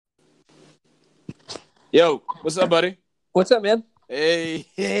Yo, what's up, buddy? What's up, man? Hey,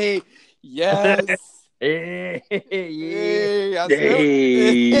 yes. Hey, Hey, I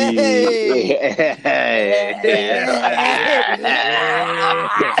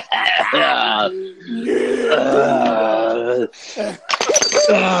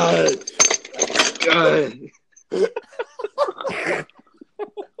Hey.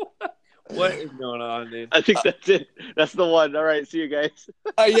 What is going on, dude? I think that's it. That's the one. All right. See you guys.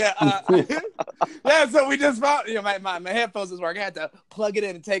 Yeah. So we just found, my headphones was working. I had to plug it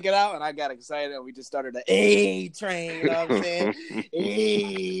in and take it out, and I got excited, and we just started the A train. You know what I'm saying?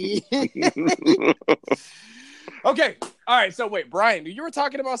 Hey. Okay. All right. So wait, Brian, you were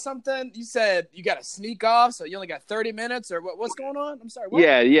talking about something. You said you got to sneak off, so you only got 30 minutes, or what's going on? I'm sorry. What?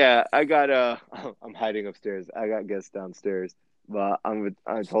 Yeah. I got I'm hiding upstairs. I got guests downstairs, but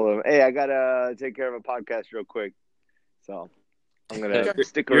I told them, hey, I gotta take care of a podcast real quick, so I'm gonna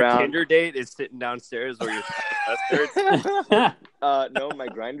stick Your around. Tinder date is sitting downstairs where you're custard. No, my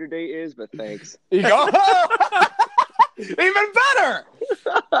grinder date is, but thanks. You go. Even better.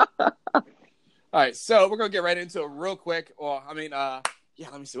 All right, so we're gonna get right into it real quick. Well, let me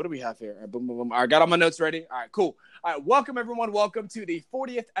see. What do we have here? All right, boom, boom, boom. All right, got all my notes ready. All right, cool. All right, welcome everyone. Welcome to the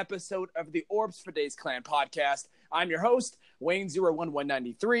 40th episode of the Orbs for Days Clan podcast. I'm your host,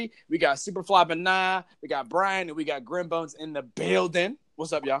 Wayne01193. We got Superfly Benai, we got Brian, and we got Grimbones in the building.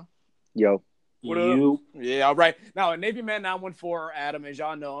 What's up, y'all? Yo. What up? Yeah, all right. Now, Navy Man 914, Adam, as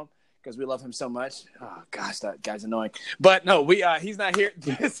y'all know him, because we love him so much. Oh gosh, that guy's annoying. But no, he's not here.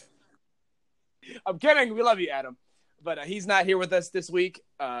 I'm kidding. We love you, Adam. But he's not here with us this week.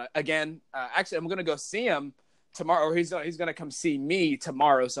 Again, actually, I'm gonna go see him tomorrow, or he's gonna come see me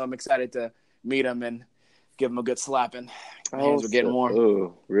tomorrow. So I'm excited to meet him and give him a good slapping. My hands are getting warm.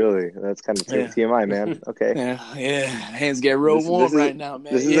 Oh, really? That's kind of TMI, man. Okay. Yeah. Hands get real warm right now,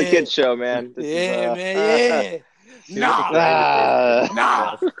 man. This is a kid show, man. Man. Nah.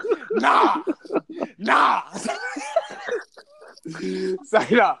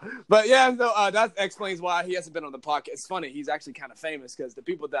 But yeah, so that explains why he hasn't been on the podcast. It's funny, he's actually kind of famous because the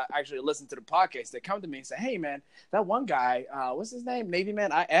people that actually listen to the podcast, they come to me and say, "Hey, man, that one guy, what's his name, Navy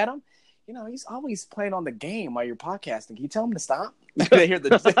Man? Adam. He's always playing on the game while you're podcasting. Can you tell him to stop?" They hear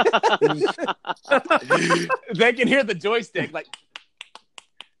they can hear the joystick like.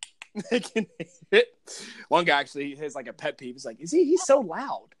 They can hit. One guy actually has like a pet peeve. He's like, he's so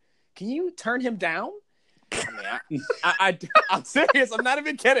loud. Can you turn him down? I'm serious. I'm not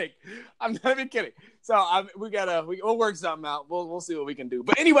even kidding. So we'll work something out. We'll see what we can do.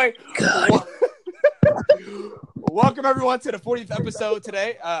 But anyway, welcome everyone to the 40th episode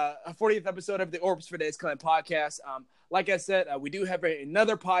today. 40th episode of the Orbs for Days Clan podcast. Like I said, we do have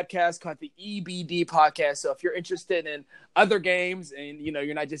another podcast called the EBD podcast. So if you're interested in other games and,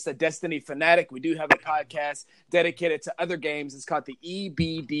 you're not just a Destiny fanatic, we do have a podcast dedicated to other games. It's called the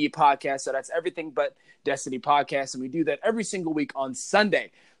EBD podcast. So that's everything but Destiny podcast. And we do that every single week on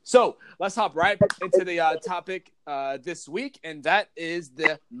Sunday. So let's hop right into the topic this week. And that is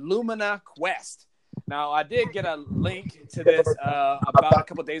the Lumina Quest. Now, I did get a link to this about a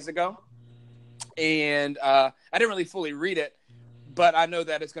couple days ago. And I didn't really fully read it, but I know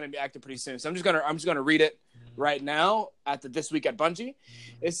that it's going to be active pretty soon. So I'm just gonna read it right now at This Week at Bungie.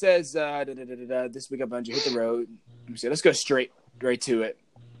 It says This Week at Bungie, hit the road. Let me see. Let's go straight to it.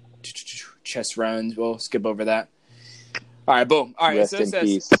 Chest runs. We'll skip over that. All right, boom. All right. Rest So it in says.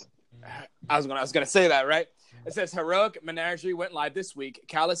 peace. I was gonna say that, right? It says Heroic Menagerie went live this week.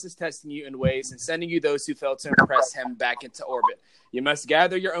 Callus is testing you in ways and sending you those who failed to impress him back into orbit. You must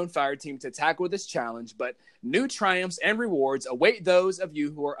gather your own fire team to tackle this challenge, but new triumphs and rewards await those of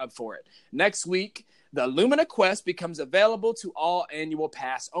you who are up for it. Next week, the Lumina Quest becomes available to all annual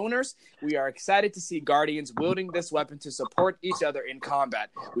pass owners. We are excited to see Guardians wielding this weapon to support each other in combat.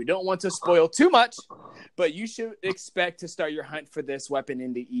 We don't want to spoil too much, but you should expect to start your hunt for this weapon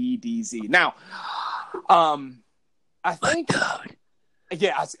in the EDZ. Now, I think,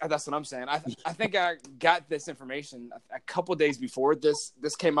 yeah, that's what I'm saying. I think I got this information a couple days before this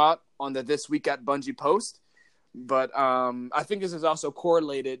came out on the This Week at Bungie post, but I think this is also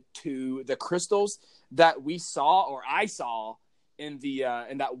correlated to the crystals that we saw, or I saw, in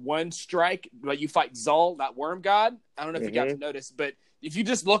that one strike where you fight Zul, that worm god. I don't know if you got to notice, but if you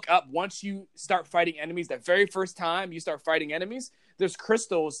just look up, once you start fighting enemies, the very first time you start fighting enemies, there's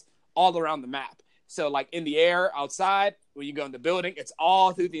crystals all around the map. So, like in the air, outside, when you go in the building, it's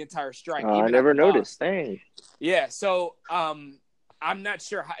all through the entire strike. I never noticed. Dang. Yeah. So, I'm not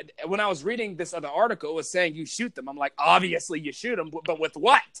sure how. When I was reading this other article, it was saying you shoot them. I'm like, obviously you shoot them, but with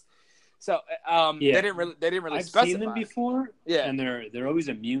what? So Yeah. they didn't really I've specify. seen them before, Yeah. and they're always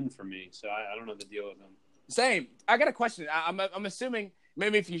immune for me, so I don't know the deal with them. Same. I got a question. I'm assuming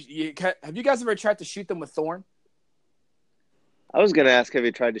maybe if you have you guys ever tried to shoot them with thorn? I was gonna ask, have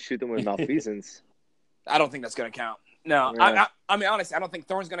you tried to shoot them with malfeasance? I don't think that's going to count. No, Yeah. I mean, honestly, I don't think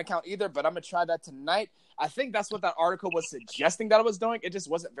thorn's going to count either, but I'm going to try that tonight. I think that's what that article was suggesting that I was doing. It just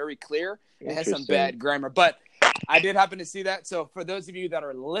wasn't very clear. It has some Interesting. bad grammar, but I did happen to see that. So for those of you that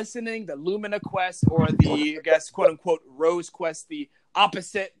are listening, the Lumina Quest or the, I guess, quote unquote, Rose Quest, the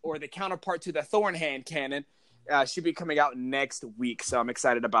opposite or the counterpart to the Thorn Hand Cannon, should be coming out next week. So I'm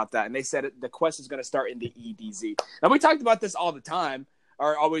excited about that. And they said the quest is going to start in the EDZ. Now, we talked about this all the time,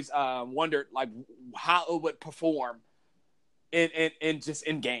 or always wondered like how it would perform in just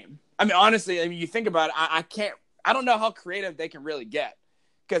in game. I mean, honestly, I mean, you think about it, I don't know how creative they can really get,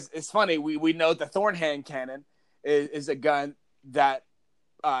 because it's funny. We know the Thorn Hand Cannon is a gun that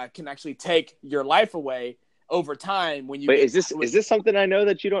can actually take your life away over time when you. Wait, is this something I know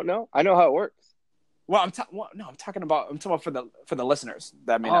that you don't know? I know how it works. Well, I'm talking about for the listeners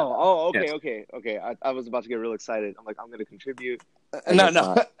that may not know. Oh, okay, Yes. okay. I was about to get real excited. I'm like, I'm going to contribute.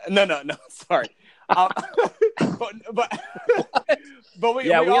 No. Sorry. But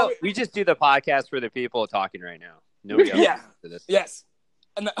we just do the podcast for the people talking right now. Nobody else Yeah. listens to this. Yes.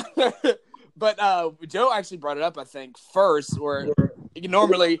 But Joe actually brought it up, I think, first, where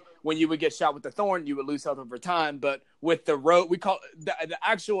normally when you would get shot with the thorn, you would lose health over time. But with the road, we call the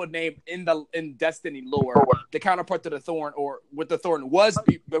actual name in Destiny lore, the counterpart to the thorn, or what the thorn was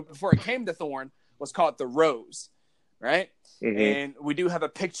before it came to thorn, was called the Rose, right? Mhm. And we do have a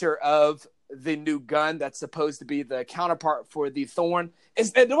picture of the new gun that's supposed to be the counterpart for the thorn.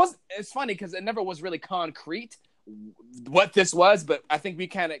 It's funny because it never was really concrete what this was, but I think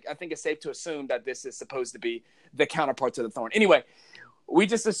it's safe to assume that this is supposed to be the counterpart to the thorn. Anyway, we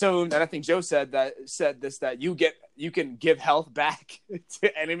just assumed, and I think Joe said that you can give health back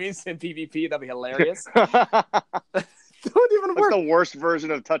to enemies in PvP. That'd be hilarious. That wouldn't even work. That's the worst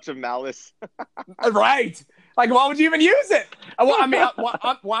version of Touch of Malice. Right. Like, why would you even use it? Well, I mean,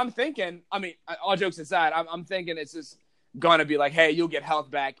 I'm thinking, I mean, all jokes aside, I'm thinking it's just going to be like, hey, you'll get health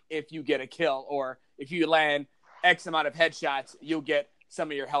back if you get a kill, or if you land X amount of headshots, you'll get some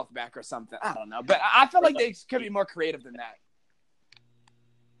of your health back or something. I don't know. But I feel like they could be more creative than that.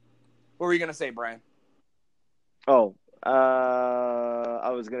 What were you going to say, Brian? Oh, I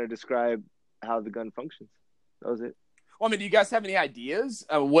was going to describe how the gun functions. That was it. Well, I mean, do you guys have any ideas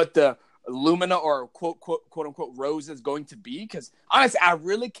of what the Lumina or quote unquote Rose is going to be? Because honestly, I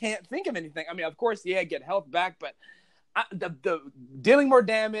really can't think of anything. I mean, of course, yeah, get health back, but the dealing more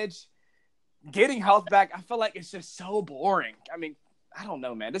damage, getting health back, I feel like it's just so boring. I mean, I don't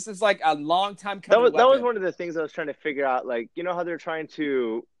know, man. This is like a long time coming. That was one of the things I was trying to figure out. Like, you know how they're trying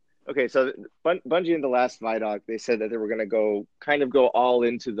to. Okay, so Bungie in the last Vidoc, they said that they were going to go all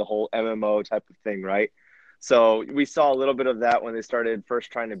into the whole MMO type of thing, right? So we saw a little bit of that when they started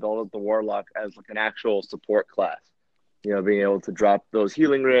first trying to build up the Warlock as like an actual support class. You know, being able to drop those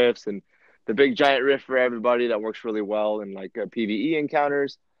healing rifts and the big giant rift for everybody that works really well in like PvE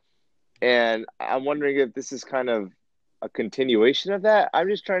encounters. And I'm wondering if this is kind of a continuation of that. I'm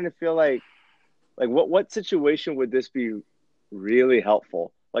just trying to feel like what situation would this be really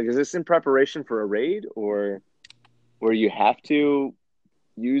helpful? Like, is this in preparation for a raid, or where you have to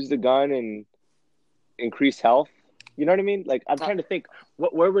use the gun and increase health? You know what I mean? Like, I'm trying to think,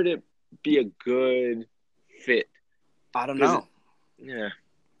 where would it be a good fit? I don't know. Yeah.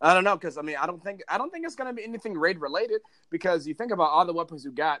 I don't know, because I mean, I don't think it's going to be anything raid related, because you think about all the weapons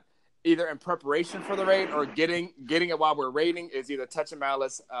you got, either in preparation for the raid or getting it while we're raiding, is either Touch of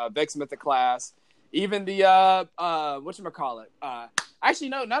Malice, Vex Mythic class, even the whatchamacallit. Actually,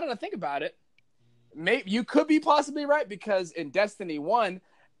 no. Now that I think about it, maybe you could be possibly right, because in Destiny 1,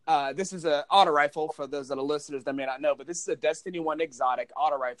 this is an auto rifle for those that are listeners that may not know, but this is a Destiny 1 exotic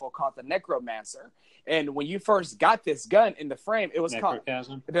auto rifle called the Necromancer. And when you first got this gun in the frame, it was called.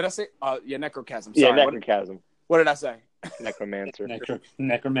 Did I say? Yeah, Necrochasm. Sorry. Yeah, Necrochasm. What did I say? Necromancer.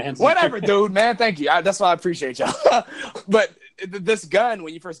 Necromancer. Whatever, dude, man. Thank you. That's why I appreciate y'all. But this gun,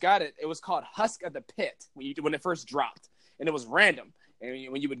 when you first got it, it was called Husk of the Pit when it first dropped, and it was random.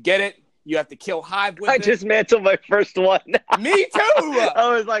 And when you would get it, you have to kill Hive with it. I dismantled my first one. Me too.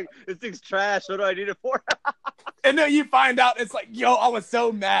 I was like, this thing's trash. What do I need it for? And then you find out it's like, yo, I was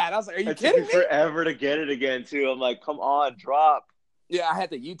so mad. I was like, are you kidding me? It took me forever to get it again, too. I'm like, come on, drop. Yeah, I had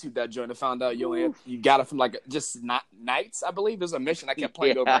to YouTube that joint and found out you got it from like just nights, I believe. There's a mission I kept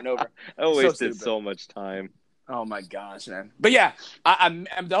playing over and over. I wasted so much time. Oh my gosh, man. But yeah, I'm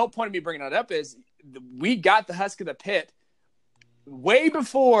the whole point of me bringing it up is we got the Husk of the Pit way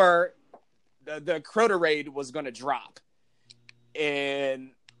before the Crota raid was going to drop.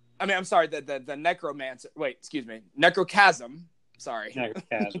 And I'm sorry, the Necromancer. Wait, excuse me, Necrochasm. Sorry,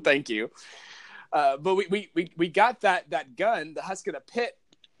 Necrochasm. Thank you. But we got that gun, the Husk of the Pit,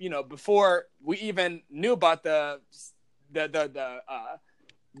 before we even knew about the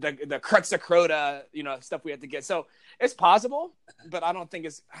Crux of Crota, stuff we had to get. So it's possible, but I don't think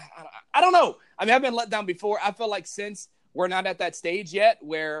it's. I don't know. I mean, I've been let down before. I feel like since we're not at that stage yet,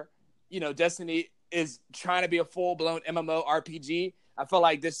 where Destiny is trying to be a full blown MMO RPG. I feel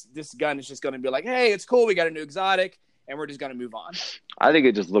like this gun is just going to be like, hey, it's cool. We got a new exotic, and we're just going to move on. I think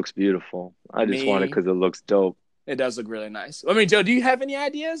it just looks beautiful. I just want it because it looks dope. It does look really nice. I mean, Joe, do you have any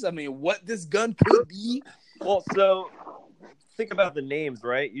ideas? I mean, what this gun could be? Well, so think about the names,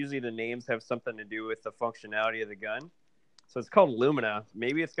 right? Usually the names have something to do with the functionality of the gun. So it's called Lumina.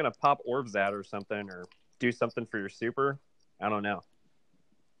 Maybe it's going to pop orbs out or something, or do something for your super. I don't know.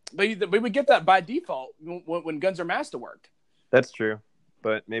 But we would get that by default when guns are masterworked. That's true.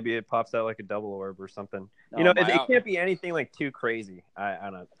 But maybe it pops out like a double orb or something. Oh, it can't be anything like too crazy.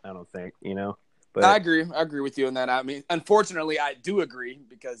 I don't think, But I agree with you on that. I mean, unfortunately, I do agree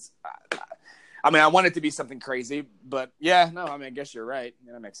because I want it to be something crazy. But yeah, no, I guess you're right.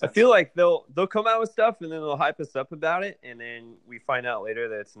 Yeah, that makes sense. I feel like they'll come out with stuff and then they'll hype us up about it, and then we find out later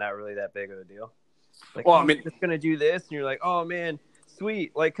that it's not really that big of a deal. Like, well, it's gonna do this, and you're like, oh man,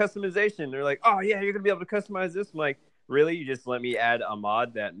 sweet, like customization. They're like, oh yeah, you're gonna be able to customize this. I'm like, really? You just let me add a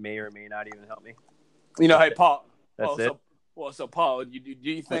mod that may or may not even help me? Hey Paul. That's it. So Paul, do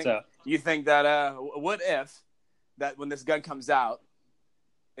you think that what if that when this gun comes out,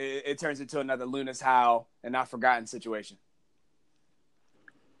 it turns into another Luna's Howl and Not Forgotten situation?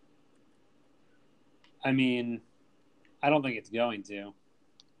 I mean, I don't think it's going to.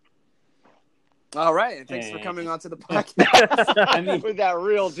 All right, and thanks for coming on to the podcast. I mean, with that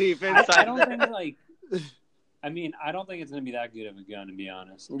real deep insight. I don't think I don't think it's going to be that good of a gun, to be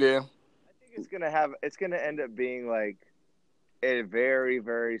honest. Yeah. I think it's gonna end up being like a very,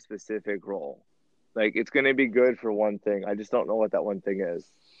 very specific role. Like it's gonna be good for one thing. I just don't know what that one thing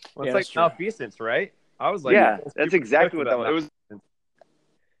is. Well, it's like malfeasance, right? I was like, yeah, that's exactly what that was. It was.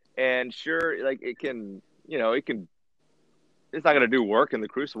 And sure, like it can. It's not gonna do work in the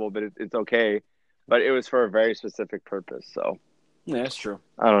Crucible, but it's okay. But it was for a very specific purpose. So yeah, that's true.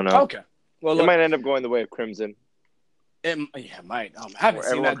 I don't know. Okay. Well, it might end up going the way of Crimson. It might. I haven't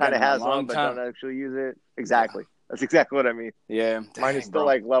seen that kind of has one, but don't actually use it. Exactly. Yeah. That's exactly what I mean. Yeah. Mine is still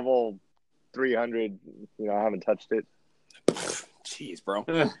like level 300. I haven't touched it. Jeez, bro.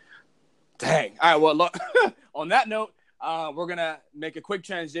 Dang. All right. Well, look. On that note, we're gonna make a quick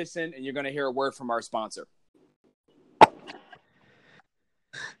transition, and you're gonna hear a word from our sponsor.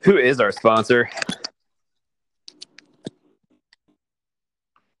 Who is our sponsor?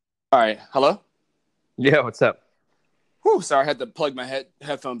 All right. Hello? Yeah, what's up? Whew, sorry, I had to plug my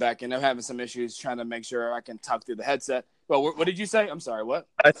headphone back in. I'm having some issues trying to make sure I can talk through the headset. Well, what did you say? I'm sorry, what?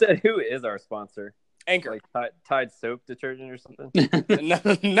 I said, who is our sponsor? Anchor. Like Tide soap detergent or something?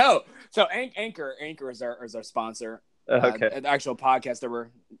 No. So Anchor is our sponsor. Okay. The actual podcast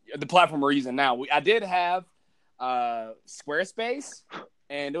the platform we're using now. I did have Squarespace,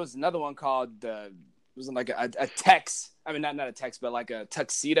 and there was another one called it was like a text. I mean, not a text, but like a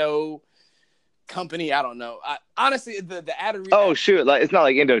tuxedo company. I don't know. Honestly, the ad. Oh shoot! Like it's not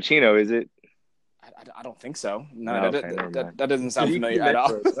like Indochino, is it? I don't think so. No, that doesn't sound familiar at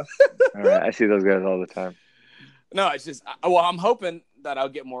all. All right, I see those guys all the time. No, it's just I'm hoping that I'll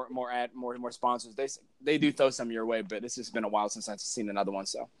get more sponsors. They do throw some your way, but it's just been a while since I've seen another one.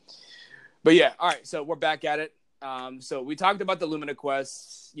 So, but yeah, all right. So we're back at it. So we talked about the Lumina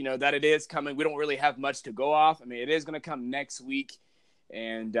Quest. That it is coming. We don't really have much to go off. I mean, it is going to come next week.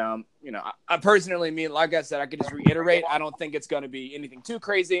 And, I personally, like I said, I could just reiterate, I don't think it's going to be anything too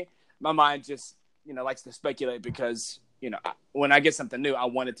crazy. My mind just, likes to speculate because, when I get something new, I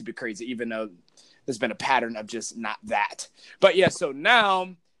want it to be crazy, even though there's been a pattern of just not that. But yeah, so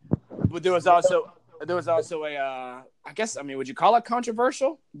now there was also a, I guess, would you call it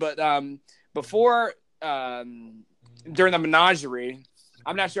controversial? But before, during the menagerie,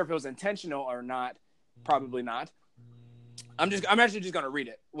 I'm not sure if it was intentional or not. Probably not. I'm actually just going to read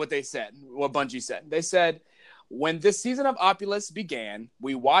it, what they said, what Bungie said. They said, when this season of Opulus began,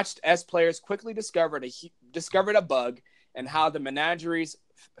 we watched as players quickly discovered a bug and how the menagerie's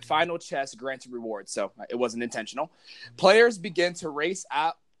final chest granted rewards. So it wasn't intentional. Players began to race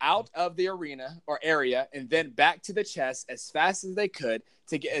out of the arena or area and then back to the chest as fast as they could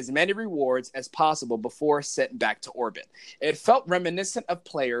to get as many rewards as possible before sent back to orbit. It felt reminiscent of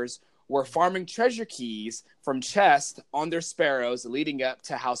players were farming treasure keys from chests on their sparrows leading up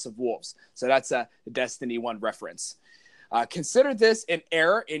to House of Wolves. So that's a Destiny 1 reference. Consider this an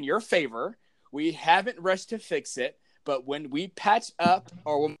error in your favor. We haven't rushed to fix it, but when we patch up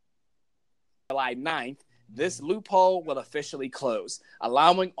or when July 9th, this loophole will officially close,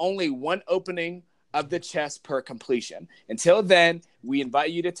 allowing only one opening of the chest per completion. Until then, we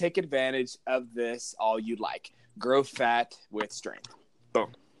invite you to take advantage of this all you like. Grow fat with strength.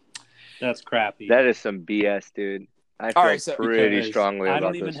 Boom. That's crappy. That is some BS, dude. I feel pretty Because strongly about I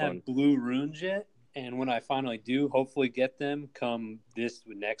don't this even have one. blue runes yet, and when I finally do, hopefully get them come this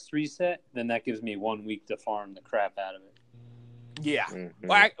next reset, then that gives me 1 week to farm the crap out of it. Yeah. Mhm.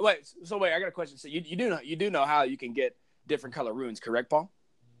 Well, I got a question. So you do know how you can get different color runes, correct, Paul?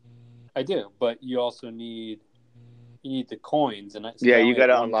 I do, but you also need the coins, and Yeah, I you only got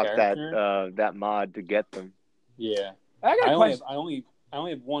to have one unlock character. that mod to get them. Yeah, I got a question. I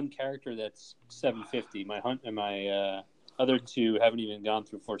only have one character that's 750. My hunt and my other two haven't even gone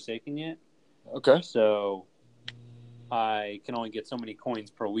through Forsaken yet. Okay. So I can only get so many coins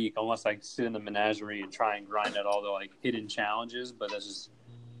per week unless I sit in the menagerie and try and grind out all the like hidden challenges. But that's just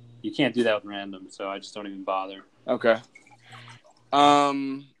you can't do that with random, so I just don't even bother. Okay.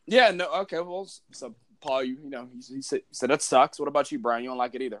 Yeah. No. Okay. Well, so Paul, you said that sucks. What about you, Brian? You don't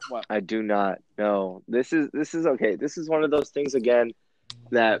like it either. What? I do not. No. This is okay. This is one of those things again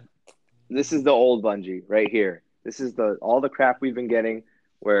that this is the old Bungie right here. This is all the crap we've been getting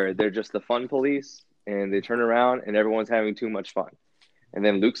where they're just the fun police and they turn around and everyone's having too much fun. And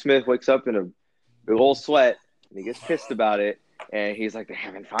then Luke Smith wakes up in a big old sweat and he gets pissed about it and he's like, they're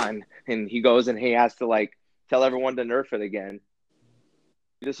having fun. And he goes and he has to like tell everyone to nerf it again.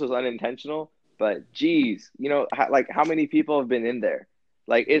 This was unintentional, but geez, how many people have been in there?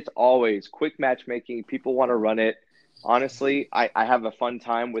 Like, it's always quick matchmaking. People want to run it. Honestly, I have a fun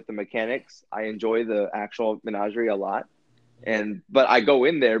time with the mechanics. I enjoy the actual menagerie a lot. But I go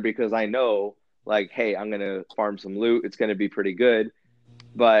in there because I know, like, hey, I'm going to farm some loot. It's going to be pretty good.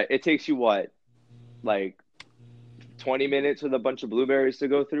 But it takes you what? Like 20 minutes with a bunch of blueberries to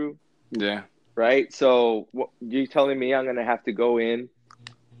go through? Yeah. Right? So you telling me I'm going to have to go in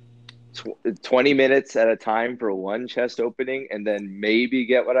 20 minutes at a time for one chest opening and then maybe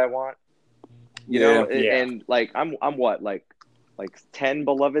get what I want? You know, and like I'm what, like 10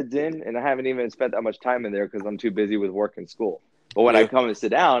 beloveds in, and I haven't even spent that much time in there because I'm too busy with work and school. But when I come and sit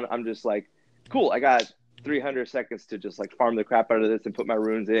down, I'm just like, cool, I got 300 seconds to just like farm the crap out of this and put my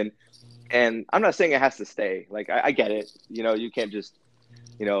runes in. And I'm not saying it has to stay. Like, I get it. You know, you can't just,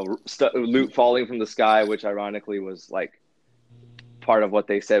 loot falling from the sky, which ironically was like part of what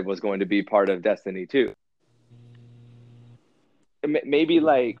they said was going to be part of Destiny 2. Maybe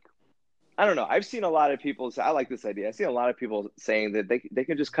like, I don't know. I've seen a lot of people say, I like this idea. I've seen a lot of people saying that they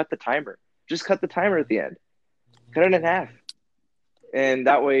can just cut the timer. Just cut the timer at the end. Cut it in half. And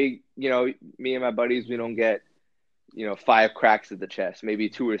that way, me and my buddies, we don't get, 5 cracks at the chest, maybe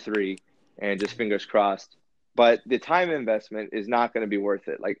 2 or 3, and just fingers crossed. But the time investment is not going to be worth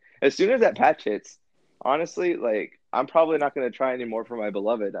it. Like, as soon as that patch hits, honestly, like, I'm probably not going to try anymore for my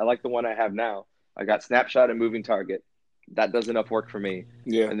beloved. I like the one I have now. I got Snapshot and Moving Target. That does enough work for me.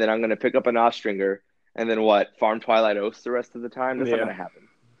 Yeah. And then I'm going to pick up an Ostringer and then farm Twilight Oaths the rest of the time? That's not going to happen.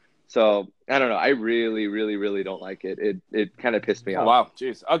 So, I don't know. I really, really, really don't like it. It kind of pissed me off. Wow.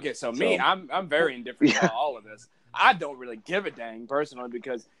 Jeez. Okay, so me, I'm very indifferent about all of this. I don't really give a dang personally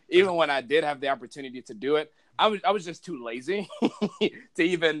because even when I did have the opportunity to do it, I was just too lazy to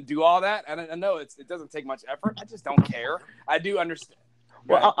even do all that. And I know it doesn't take much effort. I just don't care. I do understand.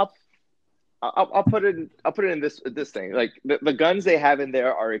 Well, I'll put it in this thing. Like the guns they have in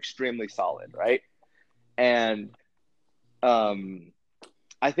there are extremely solid, right? And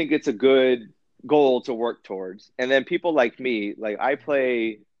I think it's a good goal to work towards. And then people like me, like I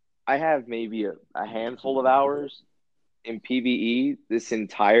have maybe a handful of hours in PvE this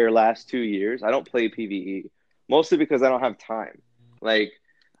entire last 2 years. I don't play PvE mostly because I don't have time. Like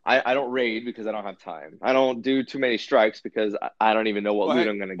I don't raid because I don't have time. I don't do too many strikes because I don't even know what loot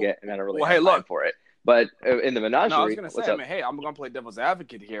I'm going to get, and I don't really have time for it. But in the menagerie, I was going to say, hey, I'm going to play devil's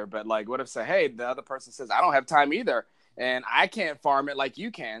advocate here, but like, what if the other person says, I don't have time either, and I can't farm it like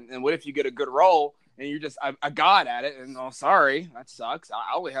you can, and what if you get a good roll and you're just a god at it, and sorry, that sucks.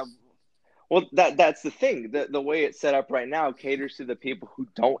 I only have. Well, that's the thing. The way it's set up right now caters to the people who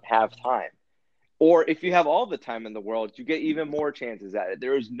don't have time. Or if you have all the time in the world, you get even more chances at it.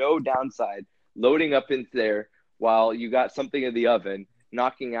 There is no downside loading up into there while you got something in the oven,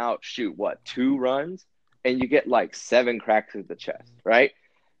 knocking out, 2 runs, and you get like 7 cracks at the chest, right?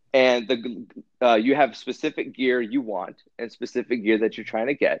 And you have specific gear you want and specific gear that you're trying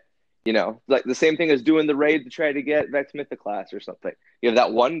to get. You know, like the same thing as doing the raid to try to get Vex Mythoclast or something. You have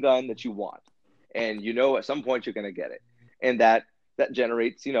that one gun that you want, and you know at some point you're going to get it, and that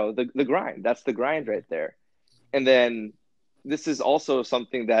generates, you know, the grind. That's the grind right there. And then this is also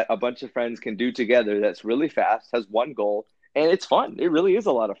something that a bunch of friends can do together. That's really fast, has one goal, and it's fun. It really is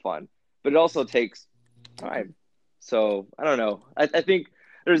a lot of fun, but it also takes time. So I don't know. I think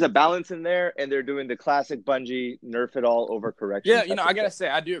there's a balance in there, and they're doing the classic Bungie nerf it all over correction. Yeah, you know, I gotta say,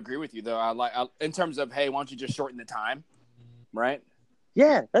 I do agree with you though. I in terms of, hey, why don't you just shorten the time, right?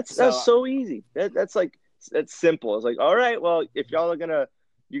 Yeah, that's so easy. That's simple. It's like, all right, well, if y'all are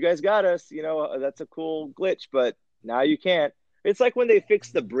you guys got us. You know, that's a cool glitch, but now you can't. It's like when they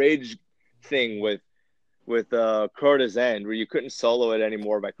fixed the bridge thing with Crota's End, where you couldn't solo it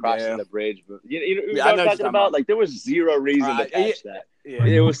anymore by crossing the bridge. But you know what I'm talking about? Like there was zero reason to patch that. Yeah.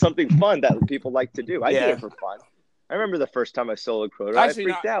 It was something fun that people like to do. I did it for fun. I remember the first time I soloed Crota, I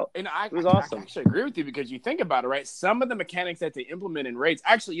freaked out. And it was awesome. I actually agree with you because you think about it, right? Some of the mechanics that they implement in raids,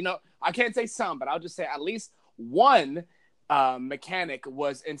 actually, you know, I can't say some, but I'll just say at least one mechanic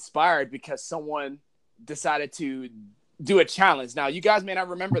was inspired because someone decided to do a challenge. Now, you guys may not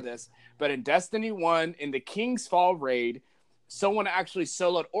remember this, but in Destiny 1, in the King's Fall raid, someone actually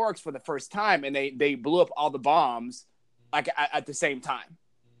soloed Oryx for the first time, and they blew up all the bombs like at the same time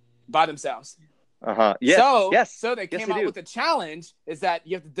by themselves. Yeah. So they came out with a challenge is that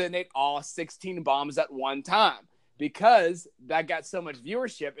you have to detonate all 16 bombs at one time because that got so much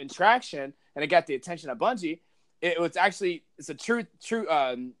viewership and traction, and it got the attention of Bungie. It's a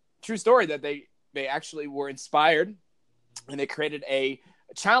true story that they actually were inspired, and they created a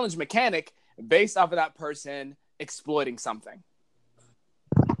challenge mechanic based off of that person exploiting something.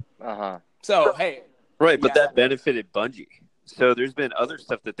 So hey, right, but that benefited Bungie. So there's been other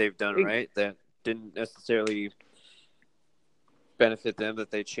stuff that they've done, right, that didn't necessarily benefit them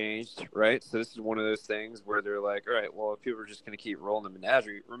that they changed, right? So this is one of those things where they're like, all right, well, if people are just going to keep rolling the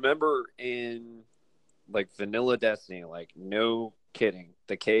menagerie. Remember in like vanilla Destiny, like no kidding,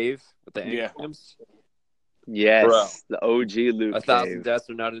 the cave with the engrams? Yes, bro, the OG loot 1,000 deaths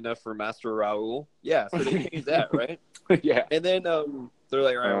are not enough for Master Raoul. Yeah, so they changed that, right? Yeah. And then they're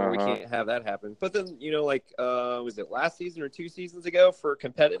like, all right, well, we can't have that happen. But then, you know, like, was it last season or 2 seasons ago for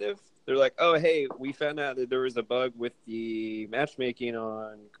competitive? They're like, oh, hey, we found out that there was a bug with the matchmaking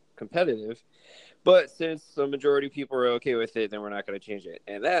on competitive. But since the majority of people are okay with it, then we're not going to change it.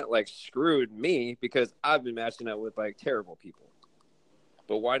 And that, like, screwed me because I've been matching up with, like, terrible people.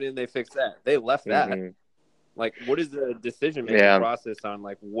 But why didn't they fix that? They left that. Mm-hmm. Like, what is the decision-making process on,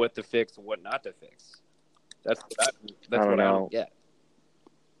 like, what to fix and what not to fix? That's what I don't get.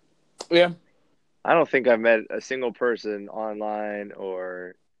 Yeah. I don't think I've met a single person online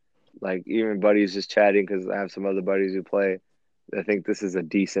or, like, even buddies just chatting because I have some other buddies who play. I think this is a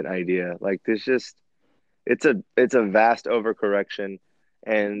decent idea. Like, there's just – it's a vast overcorrection,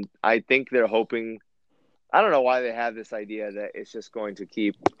 and I think they're hoping – I don't know why they have this idea that it's just going to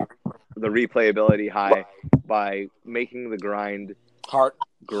keep the replayability high by making the grind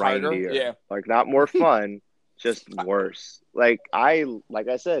grindier. Yeah. Like, not more fun, just worse. Like I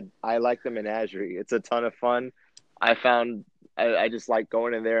said, I like the menagerie. It's a ton of fun. I just like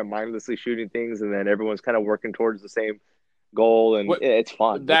going in there and mindlessly shooting things, and then everyone's kind of working towards the same goal, and it's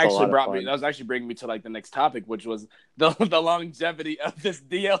fun. That was actually bringing me to like the next topic, which was the longevity of this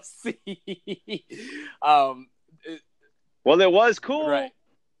DLC. Well, it was cool, right?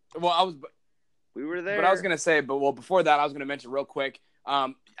 Well, we were there, but I was gonna say, before that, I was gonna mention real quick.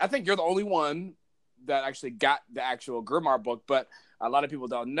 I think you're the only one that actually got the actual Grimoire book, but a lot of people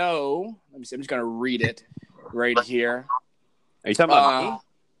don't know. Let me see. I'm just gonna read it right here. Are you talking about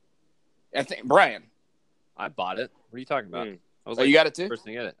me? I think Brian. I bought it. What are you talking about? I was you got it too? First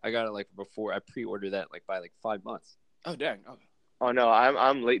thing to get it. I got it like before. I pre-ordered that like by like 5 months. Oh dang! Oh no,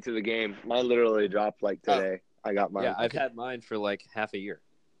 I'm late to the game. Mine literally dropped like today. I got mine. Yeah, I've had mine for like half a year.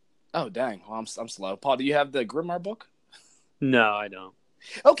 Oh dang! Well, I'm slow. Paul, do you have the Grimoire book? No, I don't.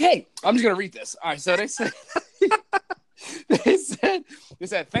 Okay, I'm just gonna read this. All right, so they said. They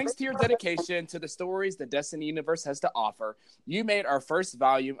said, thanks to your dedication to the stories the Destiny universe has to offer, you made our first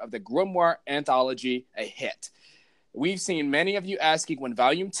volume of the Grimoire anthology a hit. We've seen many of you asking when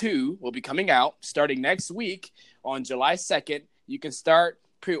Volume 2 will be coming out. Starting next week on July 2nd, you can start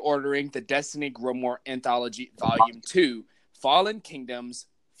pre-ordering the Destiny Grimoire Anthology Volume 2, Fallen Kingdoms,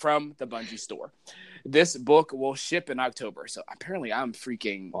 from the Bungie store. This book will ship in October, so apparently I'm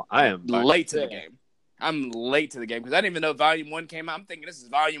I am late to the game. I'm late to the game because I didn't even know Volume 1 came out. I'm thinking this is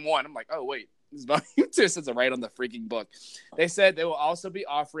Volume 1. I'm like, oh, wait. This volume 2 says it right on the freaking book. They said they will also be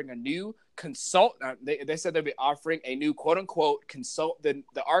offering a new they said they'll be offering a new quote unquote consult the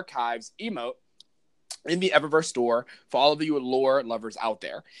archives emote in the Eververse store for all of you lore lovers out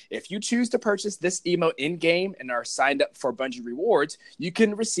there. If you choose to purchase this emote in-game and are signed up for Bungie Rewards, you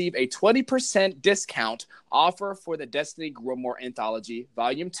can receive a 20% discount offer for the Destiny Grimoire Anthology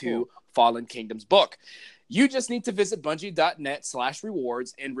Volume 2 Fallen Kingdoms book. You just need to visit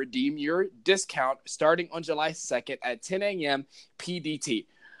bungie.net/rewards and redeem your discount starting on July 2nd at 10 a.m. PDT.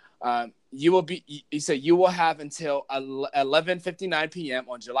 You will have until 11:59 p.m.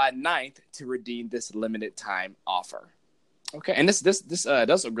 on July 9th to redeem this limited time offer. Okay, and this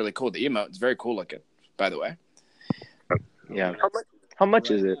does look really cool. The emote, it's very cool looking, by the way. Yeah. How much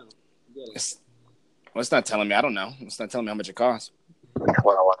is it? It's not telling me. I don't know. It's not telling me how much it costs.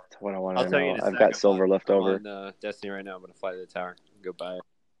 What I want I'll to tell you know. in a I've second. got silver left I'm over. on Destiny right now. I'm gonna fly to the tower and go buy it.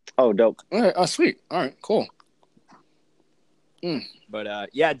 Oh, dope. All right. Oh, sweet. All right. Cool. But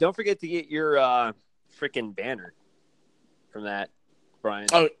yeah, don't forget to get your freaking banner from that, Brian.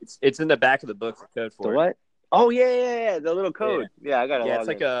 Oh, It's in the back of the book. The code for The it. what? Oh, yeah. The little code. Yeah, I got it.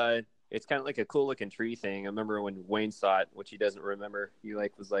 Yeah, it's kind of like a cool looking tree thing. I remember when Wayne saw it, which he doesn't remember. He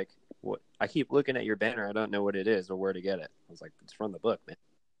was like, "What? I keep looking at your banner. I don't know what it is or where to get it." I was like, "It's from the book, man."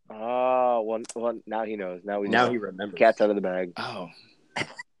 Oh, well, now he knows. Now He remembers. Cat's out of the bag. oh.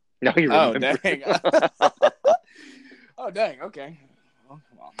 Now he Oh, remembers. dang. Oh, dang. Okay. Well,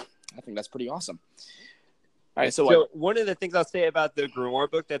 I think that's pretty awesome. All right. So what? one of the things I'll say about the Grimoire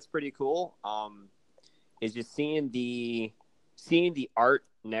book that's pretty cool is just seeing the art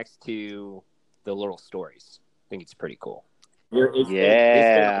next to the little stories. I think it's pretty cool.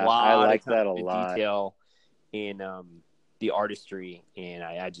 Yeah, I like that a of lot. Detail in the artistry, and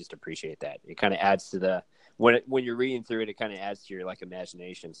I just appreciate that. It kind of adds to the when you're reading through it, it kind of adds to your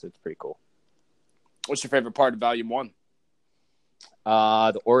imagination. So it's pretty cool. What's your favorite part of Volume 1?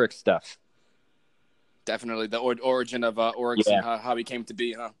 The Oryx stuff. Definitely the origin of Oryx and how he came to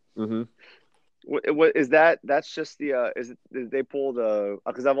be, huh? Mm-hmm. What is that? That's just the did they pull the?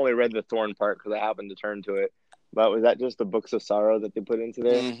 Because I've only read the Thorn part because I happened to turn to it. But was that just the Books of Sorrow that they put into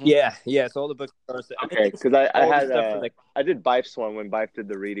there? Mhm. Yeah. So all the books are Okay, because I had stuff from I did Bife's one when Bife did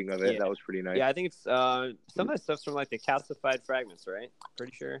the reading of it. Yeah. That was pretty nice. Yeah, I think it's some of that stuff's from the calcified fragments, right?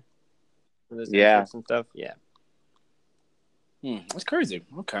 Pretty sure. Yeah. And stuff. Yeah. That's crazy.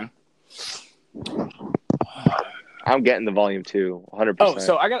 Okay. I'm getting the volume 2, 100%. Oh,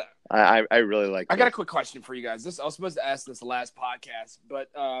 so I really like. I got a quick question for you guys. I was supposed to ask this last podcast, but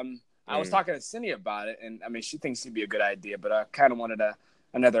I was talking to Cindy about it, and I mean, she thinks it'd be a good idea, but I kind of wanted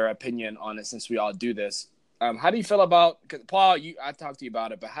another opinion on it since we all do this. How do you feel about? Cause Paul, I talked to you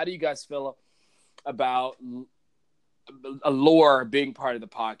about it, but how do you guys feel about a lore being part of the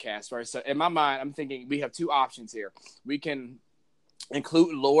podcast? Right. So in my mind, I'm thinking we have two options here. We can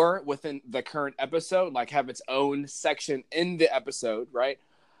include lore within the current episode, like have its own section in the episode, right?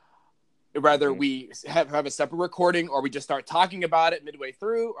 Rather we have a separate recording, or we just start talking about it midway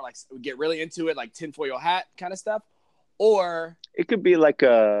through, or we get really into it, like tinfoil hat kind of stuff, or it could be like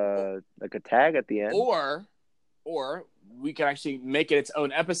a tag at the end, or we can actually make it its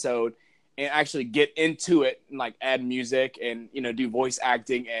own episode and actually get into it and add music and do voice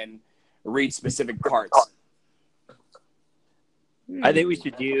acting and read specific parts. I think we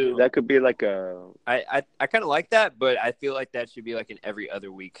should do that. Could be like a. I kind of like that, but I feel like that should be like an every other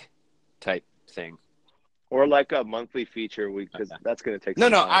week type thing, or like a monthly feature week, because that's going to take. No,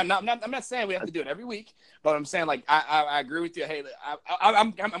 time. I'm not saying we have to do it every week, but I'm saying I agree with you. Hey,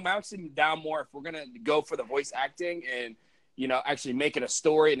 I'm actually down more if we're gonna go for the voice acting and actually make it a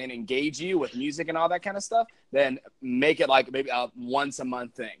story and then engage you with music and all that kind of stuff. Then make it maybe a once a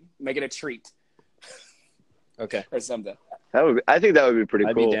month thing. Make it a treat. Okay, or something. I think that would be pretty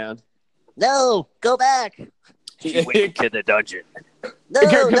I'd cool. be down. No, go back. She went to the dungeon. No,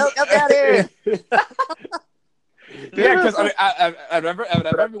 come down here. Yeah, because I remember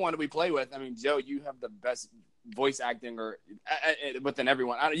everyone that we play with. I mean, Joe, you have the best voice acting within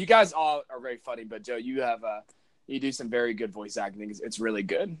everyone. You guys all are very funny, but Joe, you have you do some very good voice acting. It's really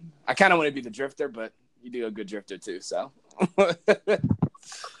good. I kind of want to be the drifter, but you do a good drifter too. So,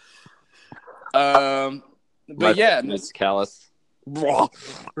 but yeah, Miss Callus.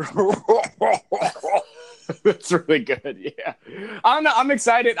 It's really good. Yeah, I don't know. I'm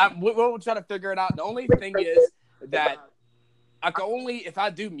excited. We'll try to figure it out. The only thing is that if I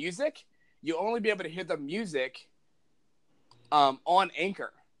do music, you'll only be able to hear the music on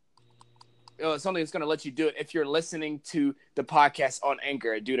Anchor. It's something that's going to let you do it if you're listening to the podcast on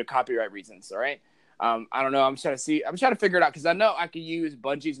Anchor due to copyright reasons. All right. I don't know. I'm trying to figure it out because I know I can use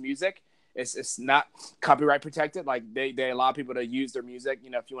Bungie's music It's not copyright protected. Like they allow people to use their music. You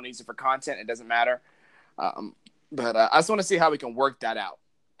know, if you want to use it for content, it doesn't matter. But I just want to see how we can work that out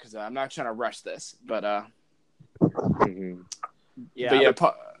because I'm not trying to rush this. But yeah,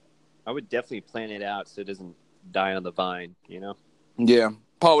 I would definitely plan it out so it doesn't die on the vine. You know. Yeah,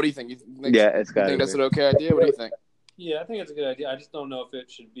 Paul, what do you think? It's got. You think that's an okay idea? What do you think? Yeah, I think it's a good idea. I just don't know if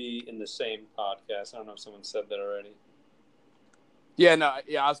it should be in the same podcast. I don't know if someone said that already. Yeah, no,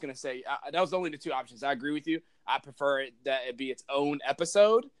 I was gonna say that was only the two options. I agree with you. I prefer that it be its own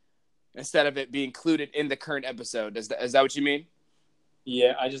episode instead of it be included in the current episode. Is that what you mean?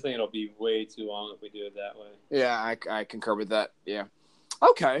 Yeah, I just think it'll be way too long if we do it that way. Yeah, I concur with that. Yeah.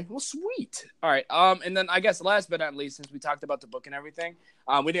 Okay, well, sweet. All right. And then I guess last but not least, since we talked about the book and everything,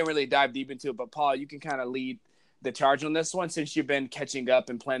 we didn't really dive deep into it. But Paul, you can kind of lead the charge on this one since you've been catching up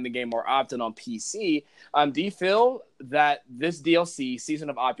and playing the game more often on PC. Do you feel that this DLC, Season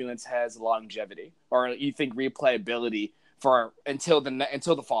of Opulence, has longevity, or you think replayability for until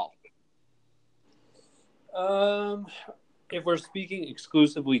the fall? If we're speaking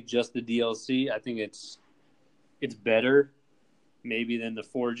exclusively just the DLC, I think it's better maybe than the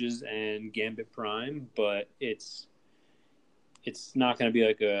Forges and Gambit Prime, but it's not going to be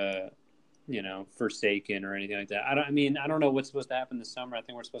like a, you know, Forsaken or anything like that. I don't know what's supposed to happen this summer. I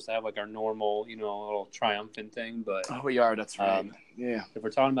think we're supposed to have like our normal, you know, little triumphant thing, but we are. That's right. Yeah. If we're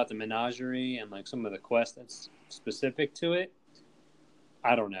talking about the menagerie and like some of the quests that's specific to it,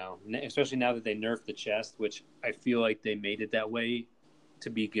 I don't know. Especially now that they nerfed the chest, which I feel like they made it that way to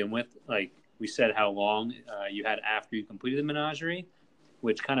begin with. Like we said, how long you had after you completed the menagerie,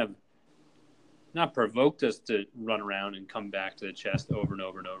 which kind of not provoked us to run around and come back to the chest over and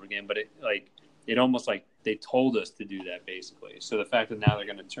over and over again, but it almost like they told us to do that basically. So the fact that now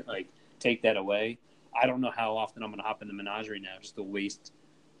they're going to take that away, I don't know how often I'm going to hop in the menagerie now just to waste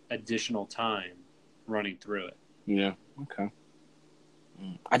additional time running through it. Yeah. Okay.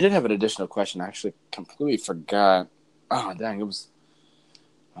 I did have an additional question. I actually completely forgot. Oh, dang. It was...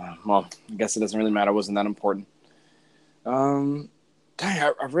 well, I guess it doesn't really matter. It wasn't that important. Dang,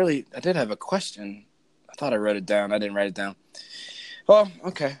 I did have a question. I thought I wrote it down. I didn't write it down. Well,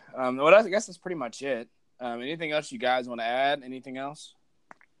 okay. Well, I guess that's pretty much it. Anything else you guys want to add? Anything else?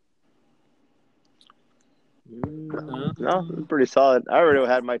 No, pretty solid. I already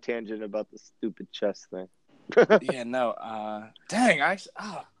had my tangent about the stupid chess thing. Yeah, no. Dang,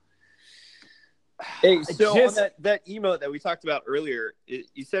 Hey, so on that emote that we talked about earlier,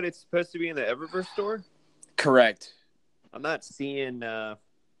 you said it's supposed to be in the Eververse store? Correct. I'm not seeing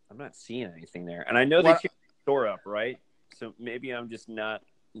anything there. And I know they changed the store up, right? So maybe I'm just not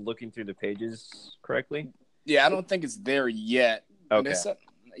looking through the pages correctly. Yeah, I don't think it's there yet. Okay.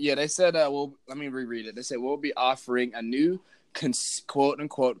 They said, well, let me reread it. They said, we'll be offering a new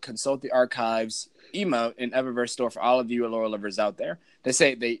quote-unquote consult the archives emote in Eververse store for all of you lore lovers out there. They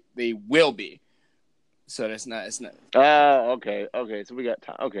say they will be. So it's not. Oh, okay. So we got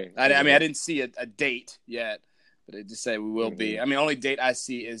time. Okay. I mean, I didn't see a date yet, but they just say we will be. I mean, only date I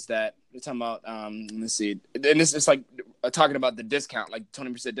see is that they're talking about. Let's see, and this is like talking about the discount, like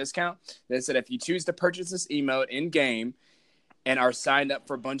 20% discount. They said if you choose to purchase this emote in game and are signed up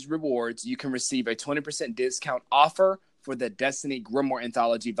for Bungie Rewards, you can receive a 20% discount offer for the Destiny Grimoire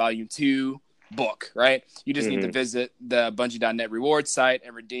Anthology Volume 2 book. Right? You just need to visit the Bungie.net rewards site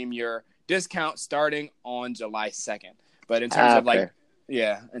and redeem your discount starting on July 2nd. But in terms of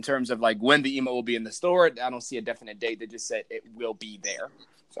in terms of like when the emo will be in the store, I don't see a definite date. They just said it will be there.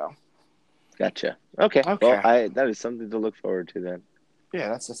 So gotcha. Okay. Well, that is something to look forward to then. Yeah,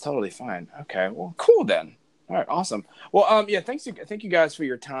 that's totally fine. Okay. Well, cool then. All right, awesome. Well, thank you guys for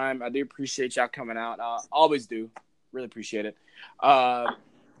your time. I do appreciate y'all coming out. Always do. Really appreciate it.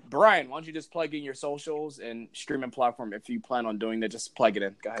 Brian, why don't you just plug in your socials and streaming platform if you plan on doing that? Just plug it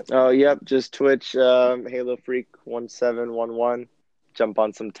in. Go ahead. Oh, yep. Just Twitch, Halo Freak 1711. Jump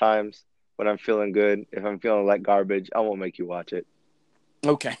on sometimes when I'm feeling good. If I'm feeling like garbage, I won't make you watch it.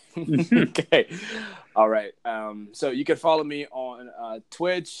 Okay. Okay. All right. So you can follow me on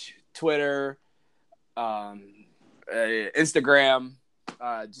Twitch, Twitter, Instagram.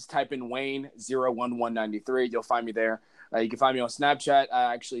 Just type in Wayne01193. You'll find me there. You can find me on Snapchat.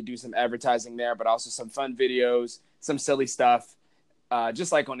 I actually do some advertising there, but also some fun videos, some silly stuff.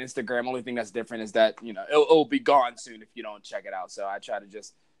 Just like on Instagram, only thing that's different is that, you know, it'll be gone soon if you don't check it out. So I try to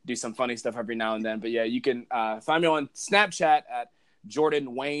just do some funny stuff every now and then. But yeah, you can find me on Snapchat at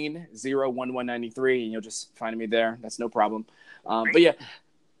Jordan Wayne 01193, and you'll just find me there. That's no problem. But yeah,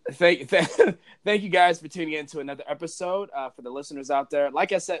 thank you guys for tuning in to another episode. For the listeners out there,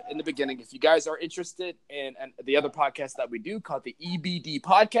 like I said in the beginning, if you guys are interested in the other podcast that we do called the EBD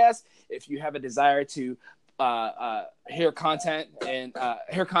podcast, if you have a desire to hear content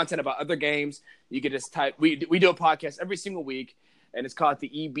about other games, you can just type. We do a podcast every single week, and it's called the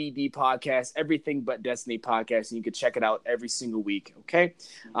EBD podcast, Everything But Destiny podcast, and you can check it out every single week. Okay,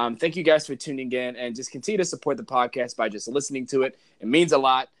 thank you guys for tuning in, and just continue to support the podcast by just listening to it. It means a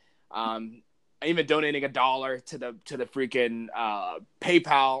lot. Even donating $1 to the freaking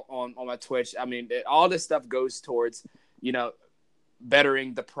PayPal on my Twitch. I mean, all this stuff goes towards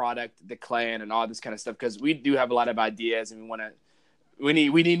bettering the product, the clan, and all this kind of stuff, because we do have a lot of ideas, and we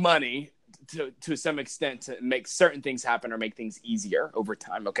need money to some extent to make certain things happen or make things easier over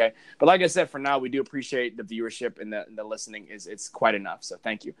time. Okay, but like I said, for now, we do appreciate the viewership and the listening. It's quite enough. So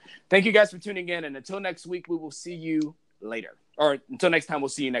thank you guys for tuning in, and until next week, we will see you later, or until next time, we'll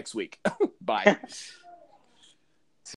see you next week. Bye.